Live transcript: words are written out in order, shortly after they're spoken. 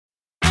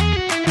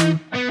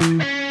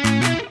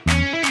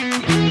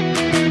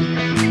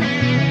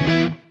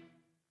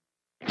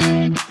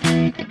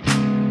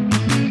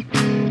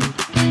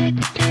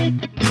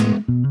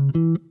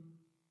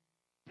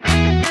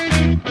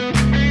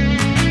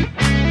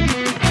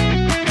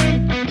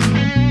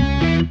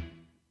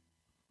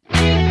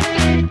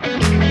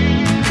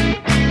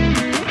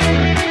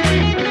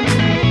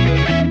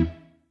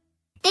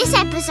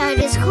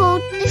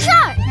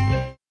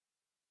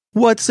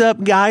What's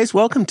up, guys?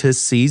 Welcome to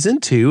Season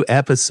 2,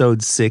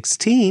 Episode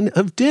 16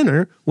 of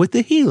Dinner with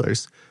the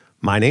Healers.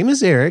 My name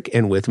is Eric,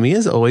 and with me,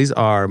 as always,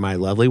 are my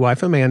lovely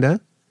wife,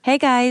 Amanda. Hey,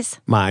 guys.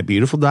 My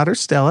beautiful daughter,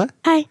 Stella.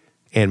 Hi.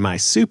 And my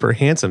super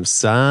handsome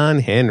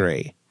son,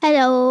 Henry.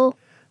 Hello.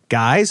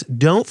 Guys,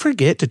 don't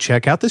forget to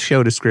check out the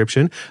show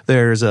description.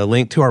 There's a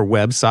link to our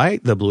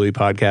website,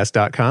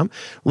 theblueypodcast.com,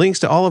 links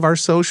to all of our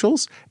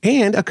socials,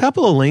 and a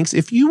couple of links.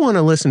 If you want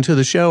to listen to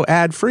the show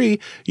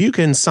ad-free, you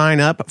can sign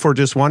up for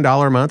just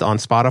 $1 a month on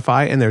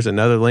Spotify, and there's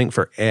another link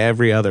for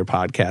every other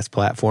podcast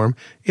platform,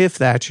 if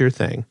that's your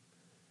thing.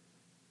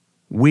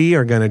 We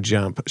are going to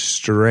jump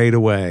straight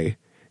away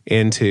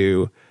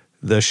into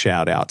the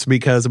shout-outs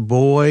because,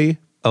 boy,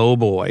 oh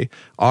boy,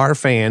 our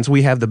fans,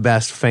 we have the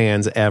best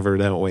fans ever,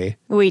 don't we?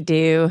 We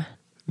do.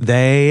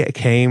 They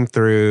came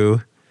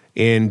through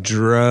in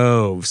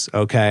droves,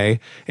 okay?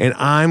 And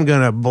I'm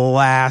going to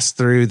blast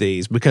through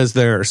these because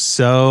there are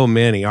so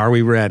many. Are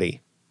we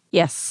ready?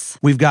 Yes.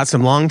 We've got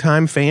some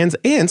longtime fans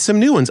and some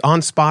new ones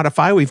on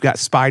Spotify. We've got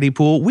Spidey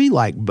Pool. We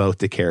like both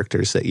the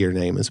characters that your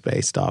name is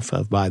based off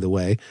of, by the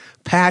way.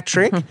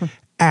 Patrick,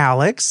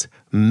 Alex,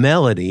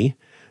 Melody,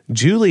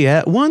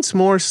 Juliet, once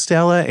more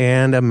Stella,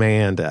 and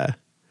Amanda.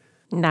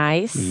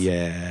 Nice.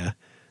 Yeah.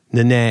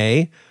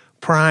 Nene,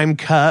 Prime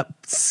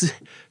Cups,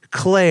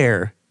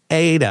 Claire,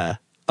 Ada,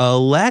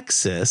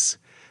 Alexis,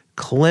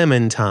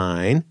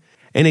 Clementine.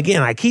 And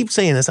again, I keep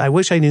saying this. I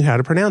wish I knew how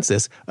to pronounce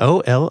this.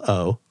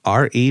 OLOREPJ.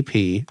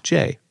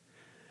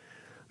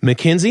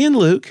 Mackenzie and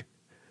Luke.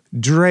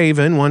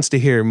 Draven wants to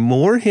hear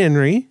more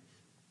Henry.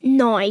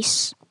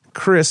 Nice.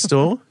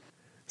 Crystal.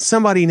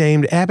 Somebody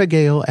named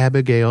Abigail. I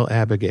bet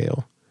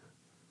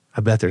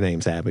their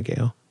name's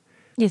Abigail.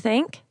 You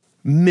think?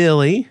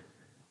 Millie,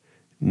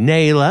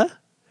 Nayla,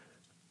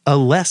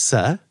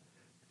 Alessa,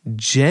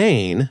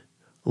 Jane,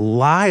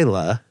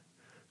 Lila,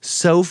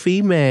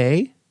 Sophie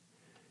May,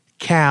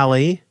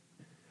 Callie,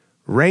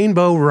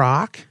 Rainbow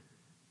Rock.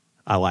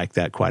 I like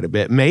that quite a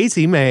bit.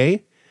 Maisie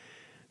May,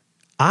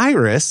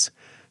 Iris,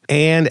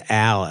 and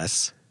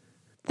Alice.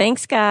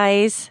 Thanks,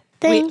 guys.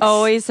 Thanks. We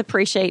always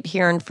appreciate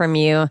hearing from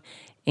you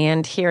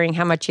and hearing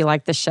how much you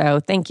like the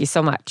show. Thank you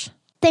so much.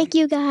 Thank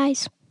you,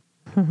 guys.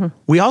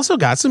 We also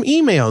got some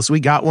emails.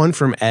 We got one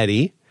from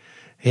Eddie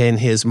and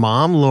his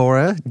mom,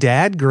 Laura,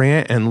 dad,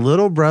 Grant, and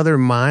little brother,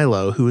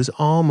 Milo, who is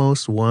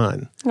almost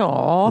one.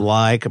 Aw.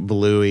 Like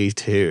Bluey,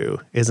 too.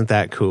 Isn't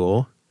that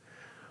cool?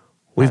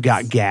 We've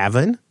got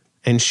Gavin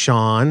and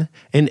Sean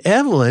and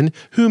Evelyn,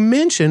 who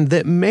mentioned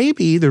that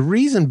maybe the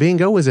reason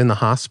Bingo was in the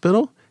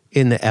hospital,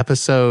 in the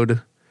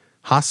episode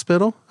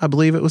Hospital, I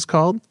believe it was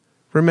called.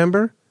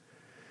 Remember?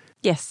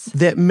 Yes.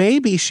 That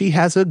maybe she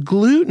has a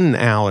gluten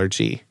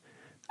allergy.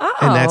 Oh.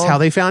 And that's how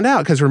they found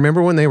out. Because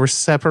remember when they were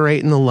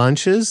separating the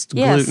lunches,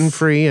 Yes.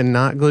 gluten-free and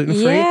not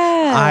gluten-free?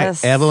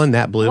 Yes. Evelyn,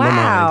 that blew my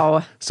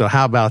mind. So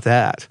how about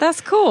that?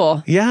 That's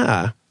cool.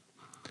 Yeah.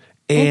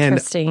 And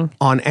Interesting.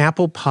 on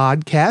Apple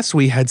Podcasts,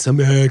 we had some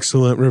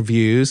excellent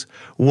reviews.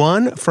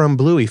 One from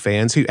Bluey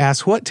fans who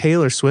asked what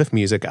Taylor Swift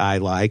music I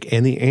like,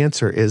 and the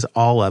answer is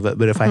all of it.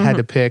 But if I had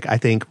to pick, I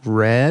think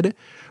Red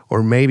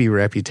or maybe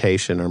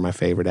Reputation are my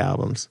favorite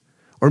albums.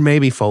 Or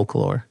maybe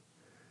Folklore.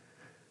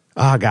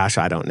 Oh, gosh,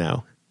 I don't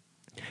know.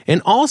 And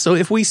also,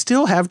 if we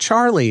still have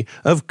Charlie,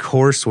 of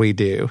course we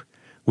do.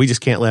 We just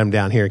can't let him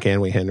down here,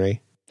 can we, Henry?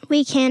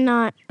 We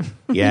cannot.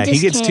 Yeah, he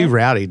just gets too can't.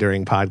 rowdy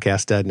during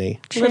podcasts, doesn't he?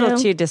 A little True.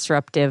 too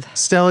disruptive.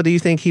 Stella, do you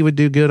think he would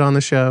do good on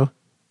the show?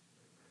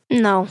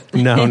 No.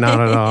 No,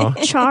 not at all.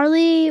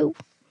 Charlie, it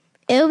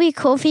would be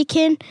cool if he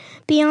can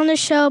be on the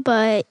show,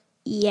 but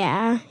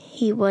yeah,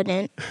 he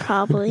wouldn't,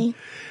 probably.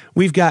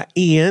 We've got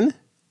Ian,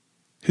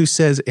 who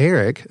says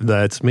Eric,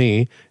 that's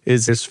me,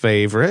 is his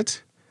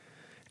favorite.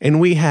 And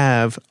we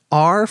have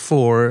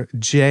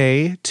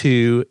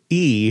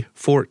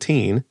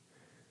R4J2E14,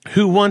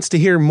 who wants to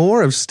hear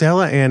more of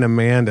Stella and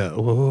Amanda.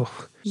 Ooh.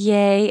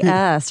 Yay,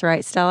 us,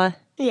 right, Stella?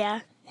 Yeah.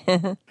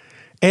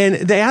 And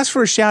they asked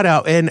for a shout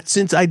out. And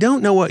since I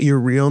don't know what your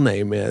real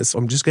name is,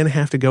 I'm just going to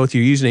have to go with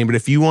your username. But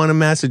if you want to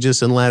message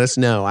us and let us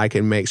know, I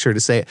can make sure to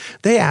say it.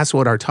 They asked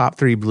what our top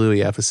 3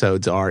 Bluey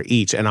episodes are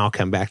each, and I'll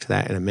come back to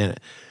that in a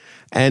minute.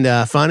 And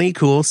Funny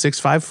Cool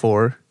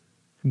 654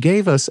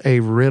 gave us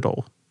a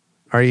riddle.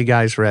 Are you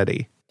guys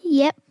ready?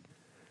 Yep.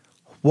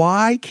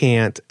 Why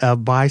can't a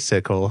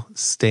bicycle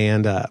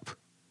stand up?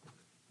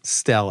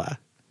 Stella.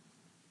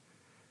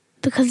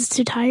 Because it's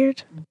too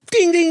tired.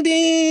 Ding, ding,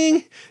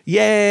 ding.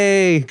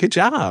 Yay. Good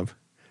job.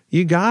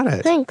 You got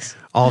it. Thanks.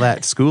 All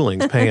that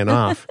schooling's paying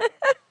off.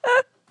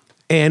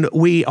 And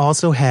we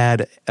also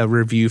had a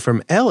review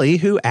from Ellie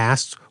who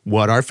asked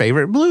what our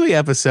favorite Bluey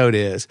episode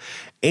is.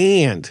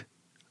 And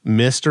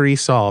mystery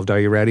solved. Are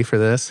you ready for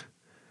this?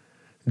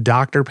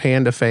 Dr.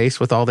 Panda Face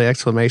with all the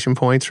exclamation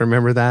points.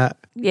 Remember that?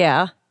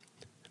 Yeah.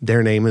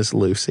 Their name is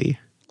Lucy.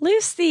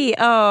 Lucy.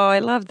 Oh, I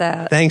love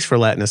that. Thanks for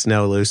letting us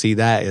know, Lucy.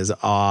 That is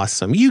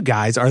awesome. You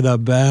guys are the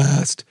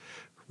best.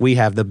 We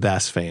have the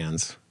best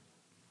fans.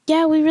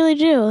 Yeah, we really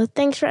do.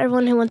 Thanks for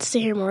everyone who wants to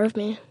hear more of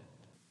me.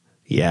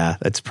 Yeah,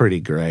 that's pretty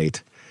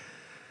great.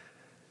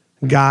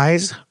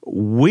 Guys,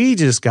 we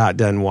just got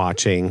done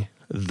watching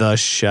The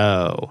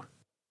Show.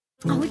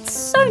 Oh, it's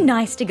so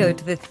nice to go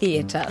to the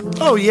theatre.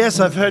 Oh, yes,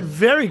 I've heard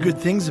very good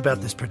things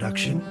about this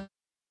production.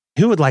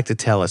 Who would like to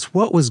tell us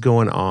what was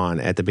going on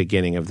at the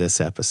beginning of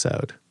this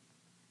episode?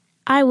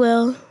 I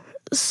will.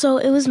 So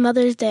it was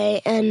Mother's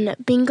Day, and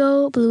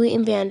Bingo, Bluey,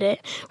 and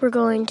Bandit were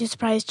going to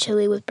surprise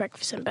Chili with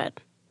breakfast in bed.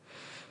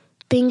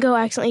 Bingo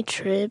accidentally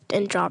tripped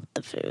and dropped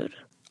the food.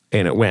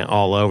 And it went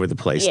all over the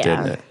place, Yeah.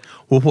 didn't it?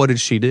 Well, what did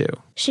she do?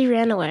 She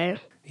ran away.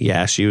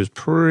 Yeah, she was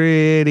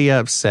pretty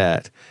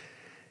upset.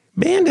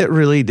 Bandit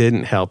really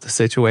didn't help the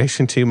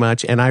situation too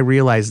much, and I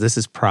realized this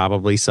is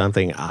probably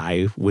something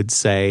I would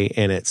say,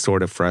 and it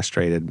sort of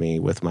frustrated me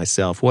with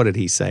myself. What did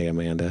he say,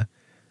 Amanda?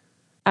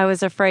 I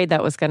was afraid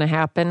that was going to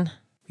happen.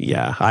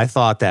 Yeah, I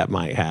thought that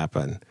might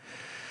happen.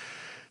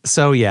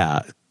 So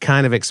yeah,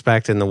 kind of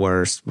expecting the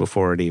worst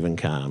before it even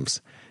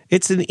comes.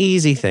 It's an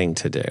easy thing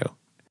to do.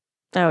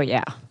 Oh,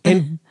 yeah.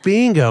 And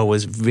Bingo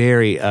was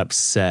very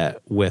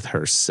upset with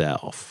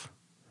herself.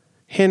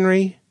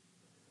 Henry,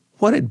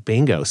 what did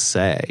Bingo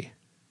say?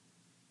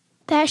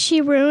 That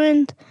she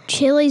ruined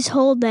Chili's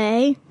whole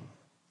day.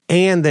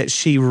 And that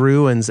she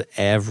ruins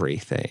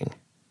everything.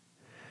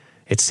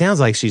 It sounds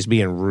like she's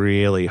being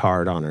really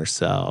hard on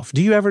herself.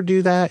 Do you ever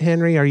do that,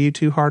 Henry? Are you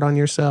too hard on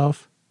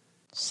yourself?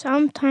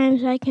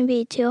 Sometimes I can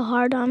be too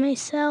hard on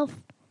myself.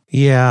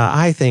 Yeah,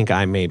 I think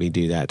I maybe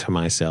do that to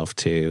myself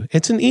too.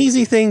 It's an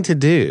easy thing to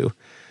do.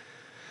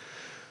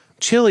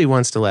 Chili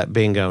wants to let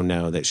Bingo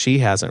know that she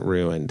hasn't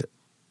ruined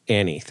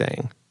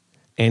anything.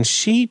 And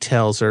she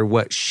tells her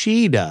what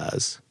she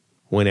does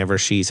whenever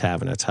she's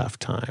having a tough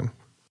time.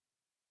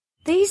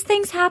 These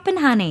things happen,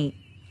 honey.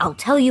 I'll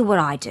tell you what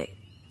I do.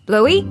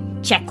 Bluey,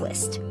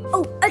 checklist.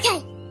 Oh,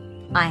 okay.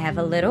 I have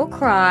a little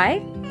cry.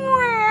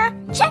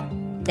 Check,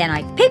 Then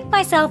I pick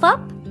myself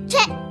up,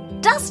 check,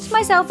 dust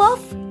myself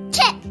off,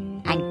 check.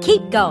 and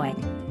keep going.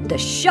 The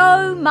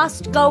show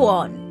must go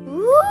on.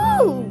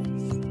 Woo!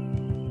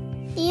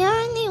 The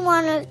only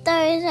one of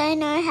those I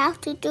know how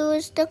to do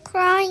is the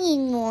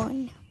crying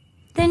one.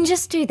 Then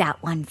just do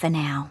that one for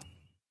now.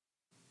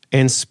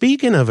 And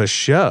speaking of a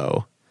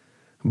show,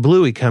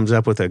 Bluey comes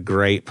up with a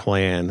great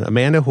plan.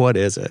 Amanda, what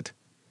is it?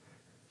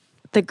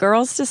 The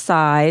girls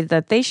decide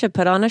that they should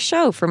put on a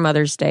show for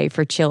Mother's Day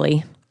for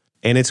Chili.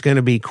 And it's going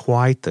to be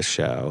quite the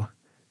show.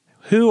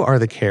 Who are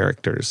the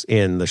characters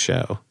in the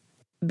show?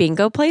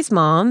 Bingo plays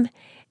mom,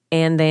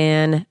 and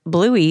then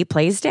Bluey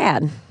plays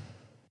dad.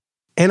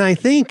 And I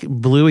think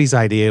Bluey's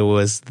idea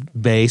was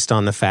based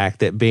on the fact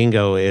that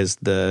Bingo is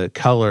the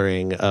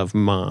coloring of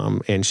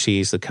mom and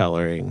she's the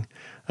coloring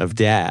of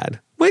dad.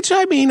 Which,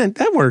 I mean,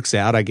 that works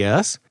out, I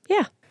guess.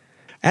 Yeah.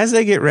 As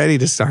they get ready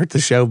to start the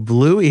show,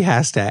 Bluey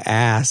has to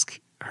ask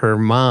her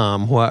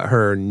mom what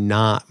her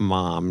not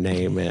mom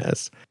name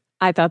is.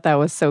 I thought that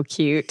was so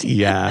cute.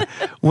 Yeah.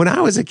 When I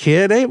was a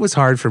kid, it was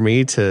hard for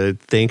me to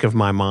think of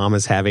my mom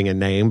as having a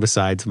name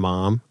besides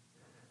mom.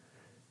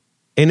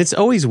 And it's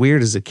always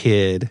weird as a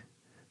kid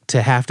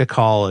to have to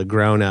call a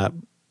grown-up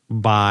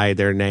by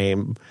their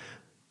name.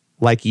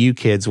 Like you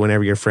kids,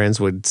 whenever your friends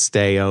would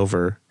stay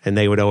over and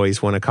they would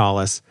always want to call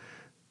us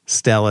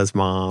Stella's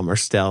mom or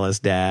Stella's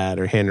dad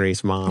or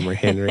Henry's mom or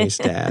Henry's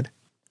dad.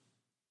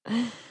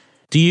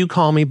 Do you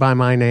call me by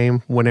my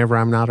name whenever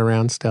I'm not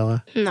around,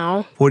 Stella?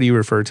 No. What do you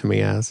refer to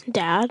me as?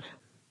 Dad?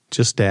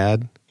 Just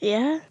dad?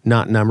 Yeah.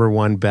 Not number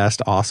one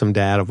best awesome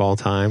dad of all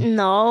time?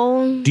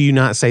 No. Do you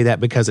not say that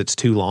because it's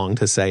too long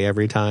to say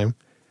every time?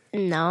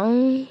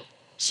 No.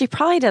 She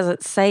probably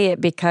doesn't say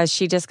it because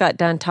she just got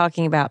done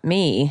talking about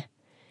me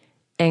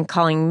and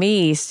calling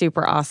me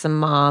super awesome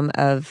mom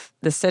of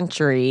the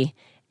century.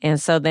 And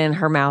so then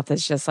her mouth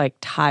is just like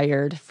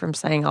tired from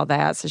saying all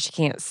that, so she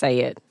can't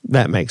say it.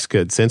 That makes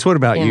good sense. What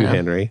about you, know.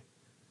 Henry?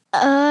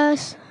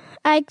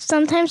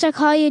 Sometimes I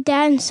call you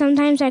dad and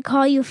sometimes I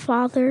call you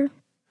father.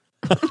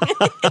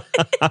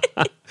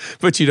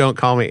 But you don't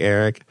call me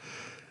Eric.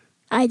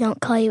 I don't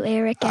call you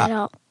Eric at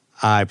all.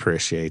 I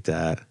appreciate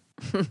that.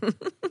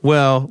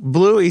 Well,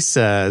 Bluey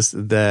says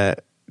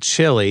that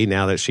Chili,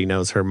 now that she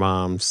knows her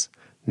mom's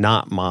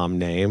not mom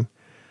name,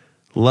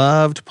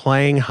 loved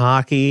playing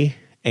hockey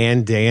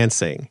and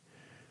dancing.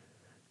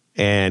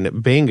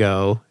 And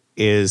Bingo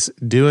is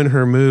doing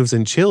her moves,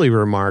 and Chili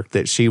remarked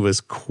that she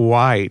was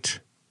quite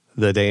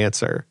the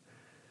dancer.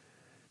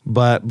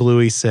 But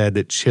Bluey said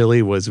that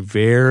Chili was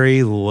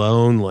very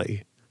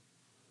lonely.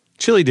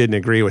 Chili didn't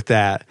agree with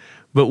that.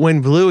 But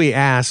when Bluey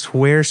asked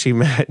where she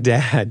met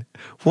Dad,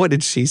 what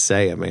did she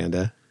say,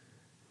 Amanda?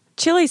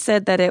 Chili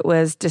said that it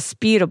was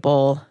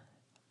disputable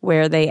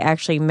where they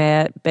actually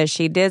met, but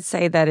she did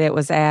say that it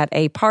was at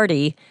a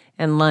party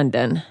in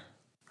London.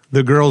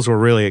 The girls were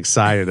really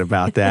excited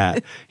about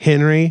that.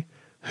 Henry,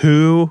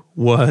 who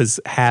was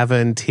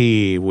having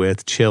tea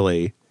with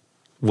Chili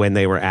when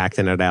they were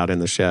acting it out in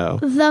the show?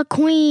 The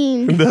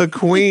Queen. The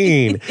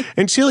Queen.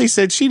 And Chili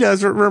said she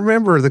doesn't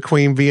remember the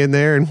Queen being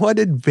there. And what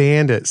did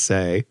Bandit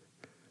say?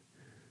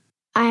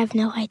 I have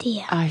no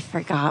idea. I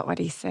forgot what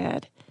he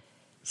said.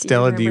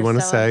 Stella, do you remember,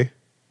 want to Stella? say?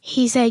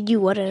 He said you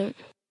wouldn't.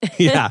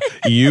 Yeah,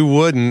 you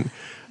wouldn't.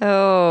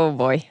 Oh,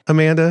 boy.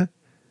 Amanda,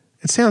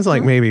 it sounds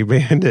like maybe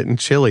Bandit and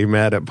Chili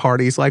met at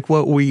parties like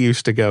what we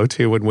used to go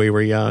to when we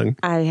were young.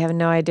 I have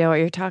no idea what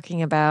you're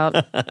talking about.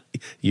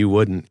 You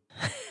wouldn't.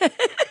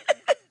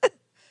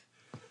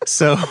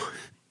 So,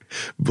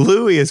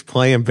 Bluey is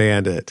playing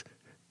Bandit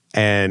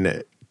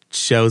and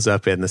shows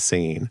up in the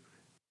scene.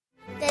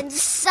 Then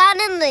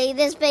suddenly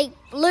this big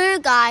blue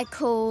guy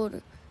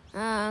called,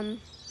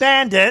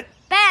 Bandit.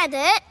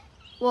 Bandit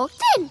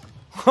walked in.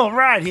 All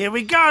right, here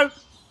we go.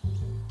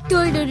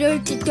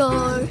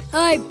 Door.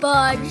 Hi,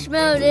 bud.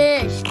 Smell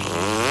this.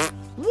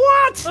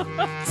 What?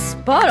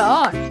 Spot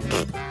on.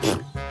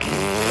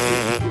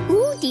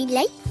 Ooh,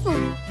 delightful.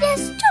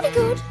 Yes, jolly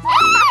good.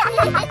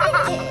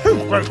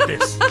 Who wrote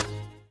this?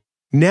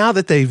 Now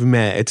that they've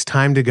met, it's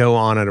time to go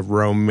on a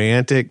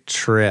romantic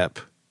trip.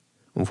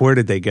 Where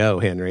did they go,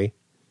 Henry?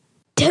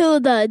 To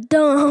the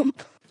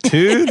dump.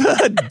 To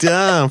the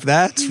dump.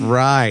 That's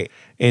right.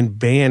 And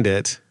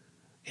Bandit,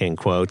 in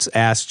quotes,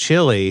 asked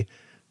Chili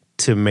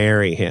to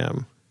marry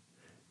him.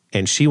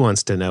 And she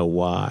wants to know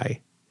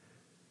why.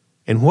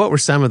 And what were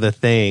some of the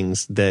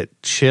things that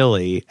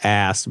Chili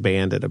asked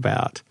Bandit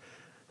about?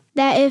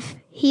 That if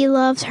he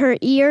loves her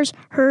ears,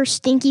 her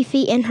stinky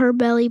feet, and her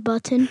belly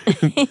button.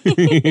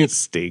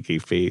 Stinky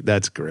feet.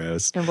 That's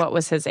gross. And what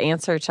was his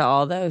answer to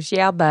all those?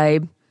 Yeah,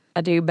 babe.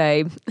 I do,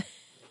 babe.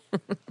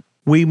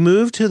 We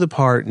move to the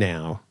part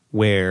now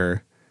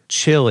where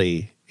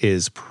Chili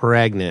is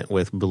pregnant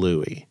with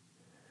Bluey.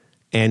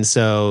 And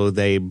so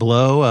they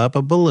blow up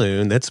a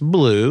balloon that's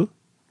blue,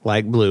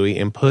 like Bluey,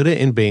 and put it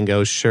in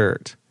Bingo's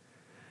shirt.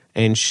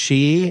 And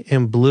she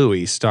and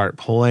Bluey start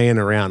playing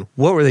around.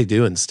 What were they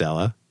doing,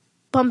 Stella?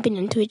 Bumping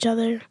into each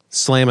other.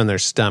 Slamming their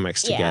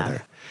stomachs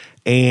together.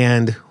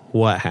 And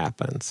what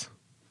happens?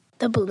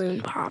 The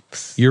balloon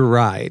pops. You're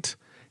right.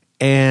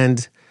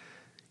 And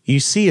you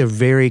see a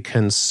very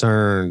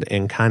concerned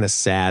and kind of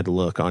sad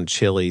look on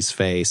Chili's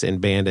face,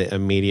 and Bandit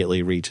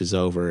immediately reaches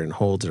over and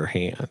holds her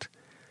hand.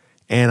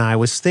 And I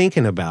was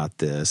thinking about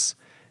this,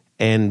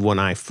 and when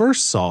I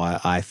first saw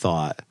it, I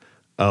thought,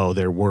 oh,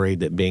 they're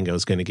worried that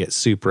Bingo's going to get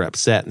super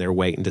upset, and they're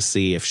waiting to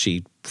see if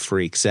she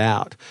freaks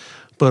out.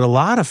 But a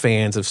lot of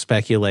fans have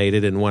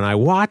speculated, and when I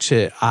watch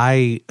it,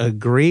 I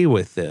agree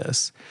with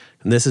this.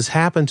 And this has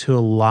happened to a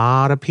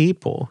lot of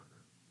people.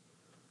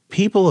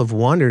 People have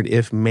wondered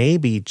if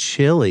maybe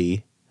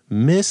Chili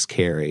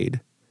miscarried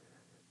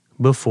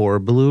before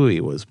Bluey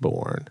was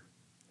born.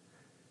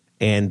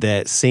 And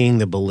that seeing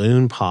the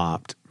balloon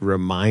popped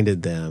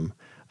reminded them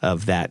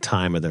of that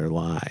time of their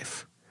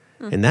life.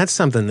 And that's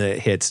something that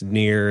hits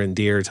near and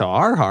dear to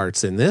our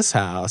hearts in this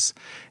house.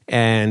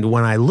 And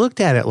when I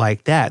looked at it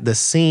like that, the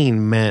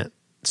scene meant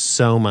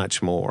so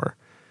much more.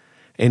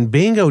 And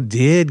Bingo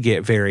did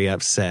get very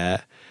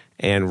upset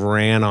and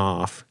ran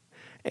off.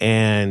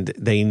 And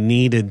they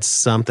needed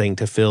something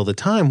to fill the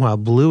time while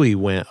Bluey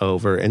went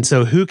over. And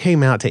so who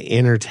came out to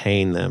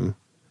entertain them?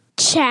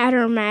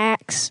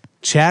 Chattermax.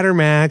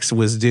 Chattermax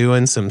was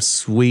doing some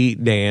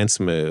sweet dance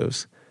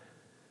moves.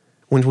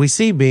 When we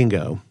see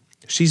Bingo,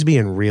 she's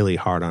being really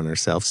hard on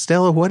herself.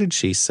 Stella, what did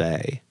she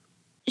say?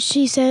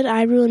 She said,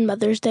 I ruin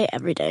Mother's Day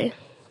every day.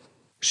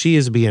 She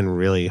is being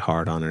really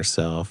hard on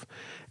herself,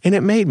 and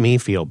it made me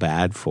feel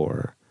bad for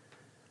her.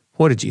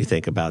 What did you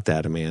think about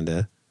that,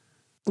 Amanda?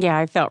 Yeah,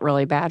 I felt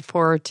really bad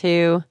for her,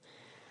 too.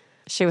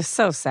 She was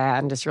so sad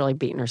and just really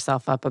beating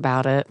herself up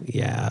about it.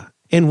 Yeah,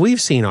 and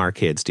we've seen our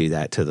kids do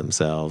that to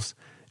themselves,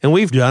 and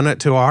we've done it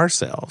to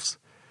ourselves.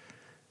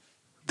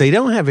 They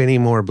don't have any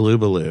more blue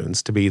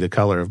balloons to be the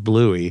color of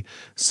Bluey,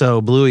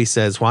 so Bluey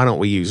says, why don't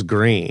we use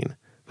green?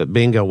 But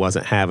Bingo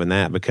wasn't having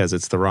that because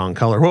it's the wrong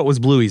color. What was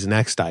Bluey's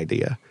next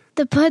idea?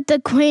 To put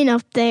the queen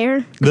up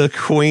there. The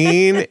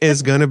queen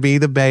is going to be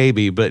the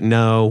baby, but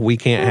no, we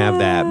can't have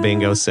that.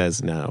 Bingo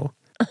says no.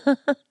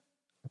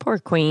 Poor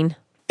queen.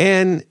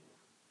 And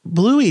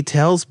Bluey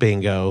tells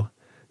Bingo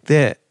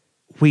that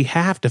we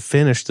have to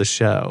finish the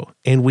show,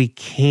 and we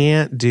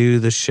can't do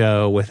the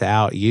show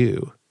without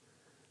you,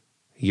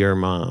 your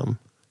mom.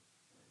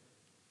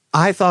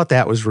 I thought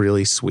that was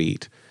really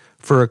sweet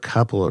for a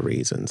couple of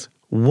reasons.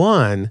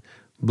 One,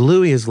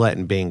 Bluey is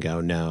letting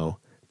Bingo know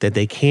that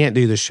they can't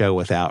do the show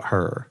without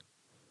her.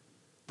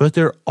 But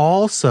they're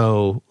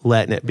also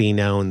letting it be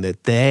known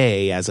that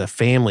they, as a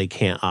family,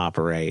 can't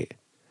operate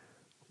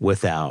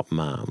without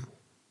Mom.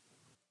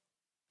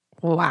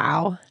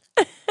 Wow.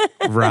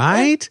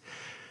 Right?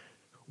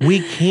 We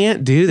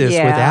can't do this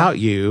without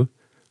you,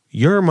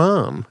 your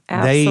mom.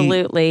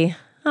 Absolutely.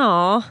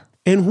 Aw.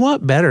 And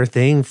what better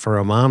thing for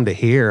a mom to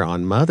hear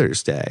on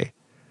Mother's Day?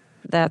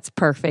 That's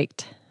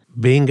perfect.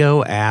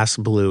 Bingo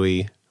asked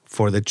Bluey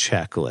for the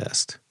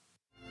checklist.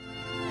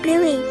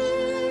 Bluey,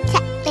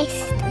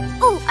 checklist.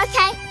 Oh,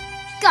 okay.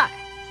 Go.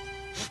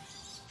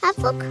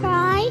 Have a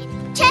cry.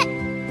 Check.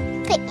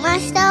 Pick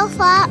myself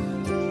up.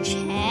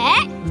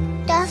 Check.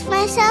 Dust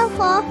myself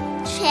off.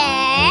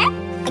 Check.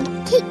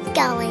 And keep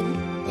going.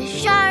 The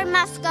show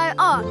must go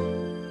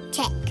on.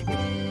 Check.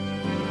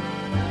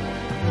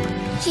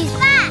 She's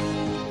back.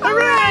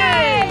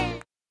 Hooray!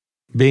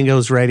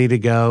 Bingo's ready to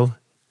go.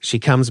 She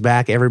comes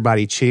back,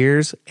 everybody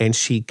cheers, and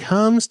she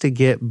comes to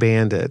get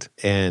Bandit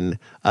and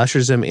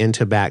ushers him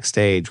into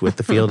backstage with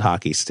the field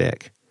hockey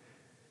stick.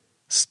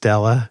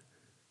 Stella,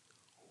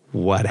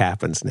 what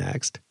happens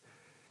next?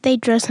 They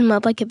dress him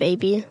up like a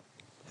baby.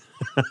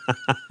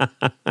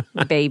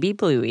 Baby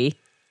Bluey.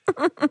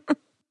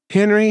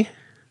 Henry,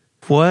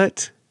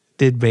 what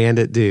did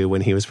Bandit do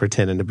when he was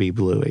pretending to be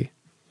Bluey?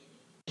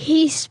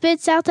 He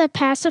spits out the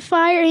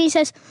pacifier and he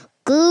says,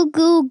 goo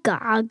goo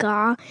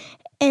gaga.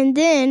 And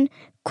then,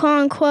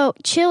 quote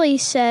unquote, Chili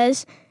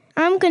says,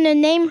 I'm going to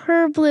name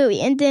her Bluey.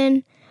 And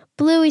then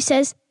Bluey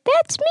says,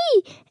 that's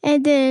me.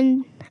 And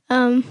then,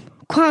 quote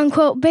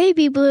unquote,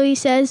 baby Bluey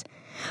says,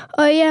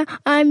 oh yeah,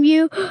 I'm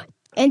you.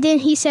 And then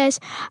he says,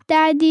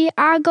 Daddy,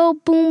 I go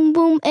boom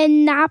boom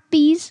and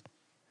nappies.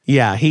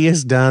 Yeah, he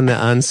has done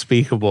the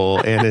unspeakable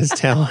and is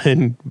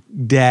telling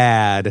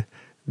Dad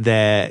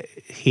that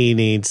he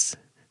needs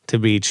to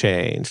be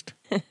changed.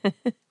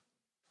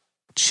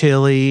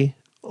 Chili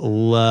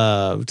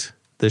loved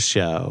the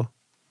show.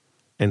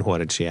 And what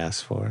did she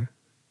ask for?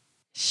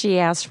 She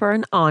asked for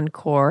an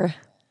encore.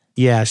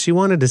 Yeah, she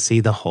wanted to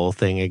see the whole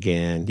thing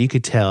again. You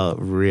could tell it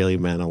really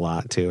meant a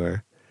lot to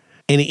her.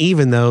 And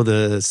even though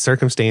the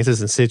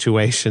circumstances and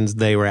situations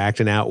they were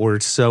acting out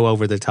were so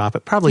over the top,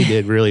 it probably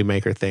did really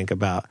make her think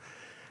about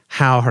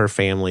how her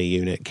family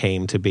unit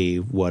came to be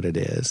what it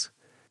is.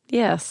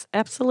 Yes,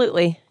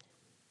 absolutely.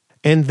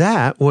 And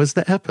that was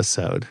the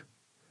episode.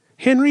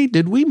 Henry,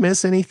 did we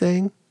miss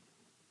anything?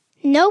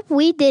 Nope,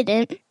 we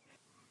didn't.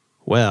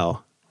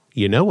 Well,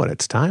 you know what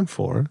it's time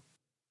for.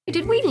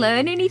 Did we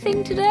learn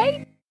anything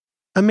today?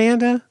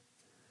 Amanda,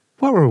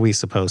 what were we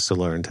supposed to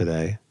learn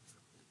today?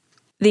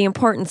 The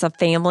importance of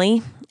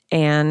family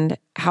and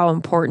how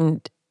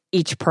important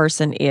each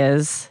person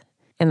is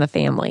in the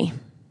family.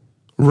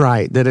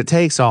 Right, that it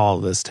takes all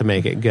of us to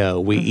make it go.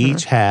 We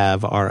each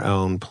have our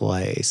own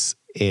place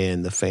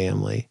in the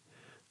family.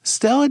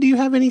 Stella, do you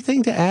have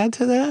anything to add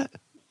to that?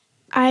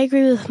 I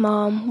agree with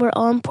Mom. We're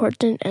all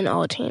important and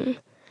all a team.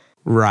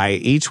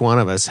 Right, each one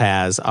of us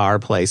has our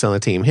place on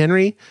the team.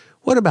 Henry,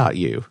 what about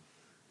you?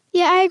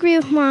 Yeah, I agree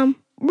with Mom.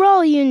 We're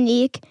all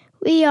unique.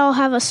 We all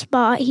have a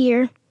spot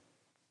here.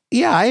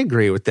 Yeah, I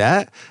agree with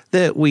that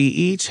we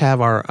each have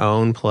our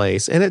own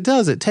place. And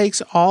it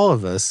takes all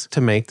of us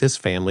to make this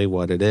family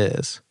what it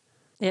is.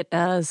 It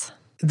does.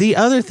 The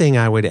other thing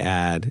I would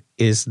add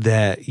is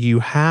that you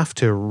have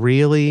to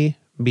really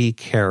be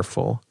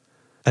careful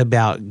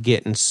about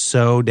getting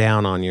so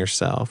down on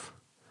yourself.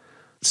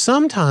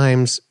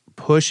 Sometimes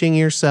pushing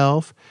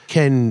yourself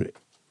can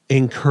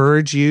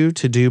encourage you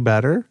to do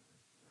better,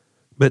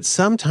 but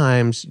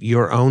sometimes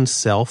your own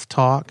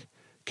self-talk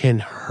can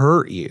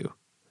hurt you.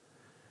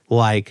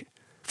 Like,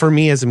 for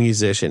me as a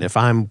musician, if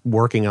I'm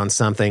working on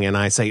something and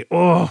I say,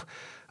 oh,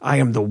 I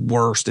am the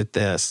worst at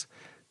this,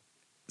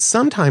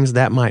 sometimes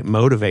that might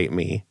motivate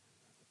me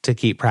to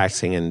keep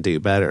practicing and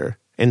do better.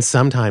 And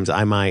sometimes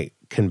I might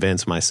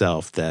convince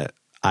myself that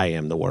I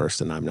am the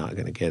worst and I'm not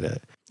going to get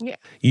it. Yeah.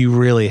 You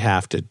really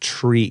have to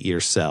treat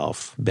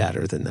yourself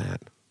better than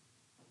that.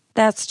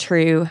 That's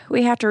true.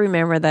 We have to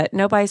remember that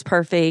nobody's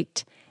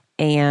perfect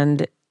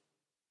and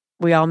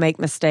we all make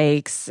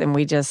mistakes and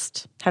we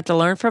just have to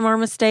learn from our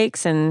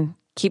mistakes and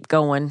keep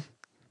going.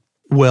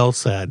 Well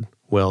said.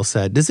 Well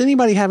said. Does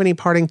anybody have any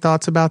parting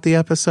thoughts about the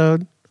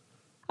episode?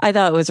 I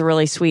thought it was a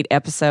really sweet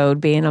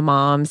episode, being a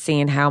mom,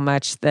 seeing how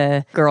much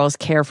the girls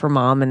care for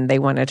Mom and they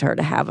wanted her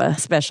to have a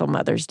special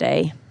Mother's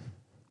Day.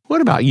 What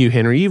about you,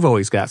 Henry? You've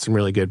always got some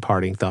really good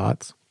parting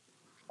thoughts.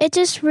 It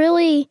just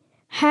really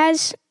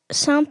has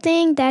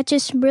something that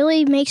just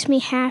really makes me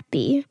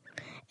happy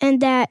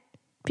and that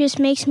just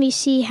makes me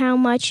see how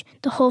much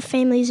the whole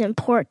family is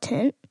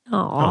important.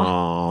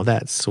 Oh,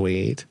 that's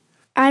sweet.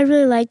 I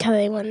really liked how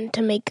they wanted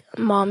to make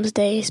Mom's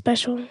Day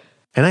special.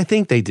 And I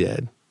think they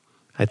did.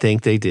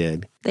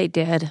 They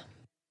did.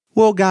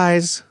 Well,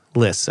 guys,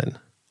 listen.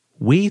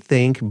 We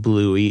think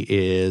Bluey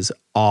is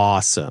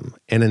awesome.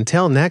 And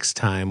until next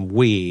time,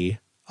 we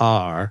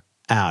are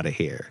out of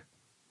here.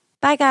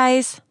 Bye,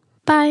 guys.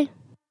 Bye.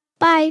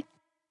 Bye.